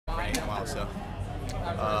mile. So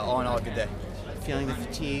all in all, a good day. Feeling the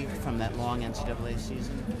fatigue from that long NCAA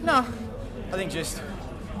season? No, I think just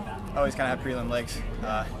always kind of have prelim legs.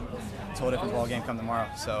 It's a whole different ball game come tomorrow.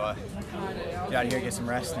 So get out of here, get some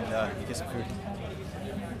rest, and get some food.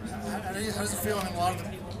 How does it feel? I mean, a lot of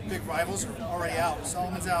the big rivals are already out.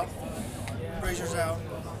 Solomon's out, Brazier's out,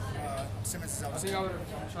 Simmons is out.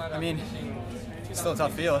 I mean, it's still a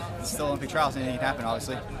tough field. It's still Olympic trials. Anything can happen,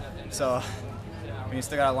 obviously. So we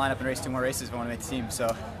still got to line up and race 2 more races if we want to make the team.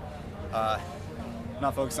 So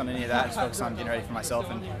not focused on any of that. Just focused on getting ready for myself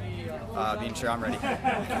and being sure I'm ready.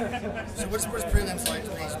 So what's prelims like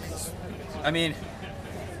for these meets? I mean,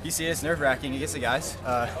 you see it's nerve-wracking against the guys.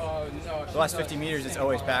 The last 50 meters, it's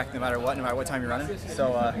always packed no matter what time you're running.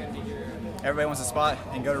 So everybody wants a spot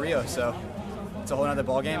and go to Rio. So it's a whole other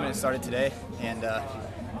ball game, and it started today. And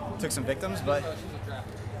took some victims, but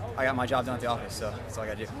I got my job done at the office, so that's all I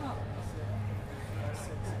got to do. I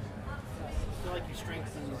feel like your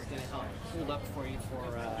strength is going to help hold up for you for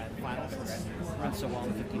finals. Run so well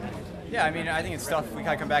in 15 minutes. Yeah, I mean, I think it's tough. We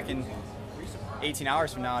gotta come back in 18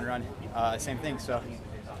 hours from now and run same thing. So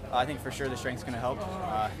I think for sure the strength's going to help.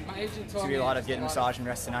 It's going to be a lot of getting massage and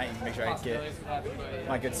rest tonight and make sure I get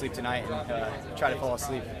my good sleep tonight and try to fall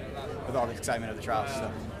asleep with all the excitement of the trials.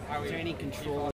 So. Is there any control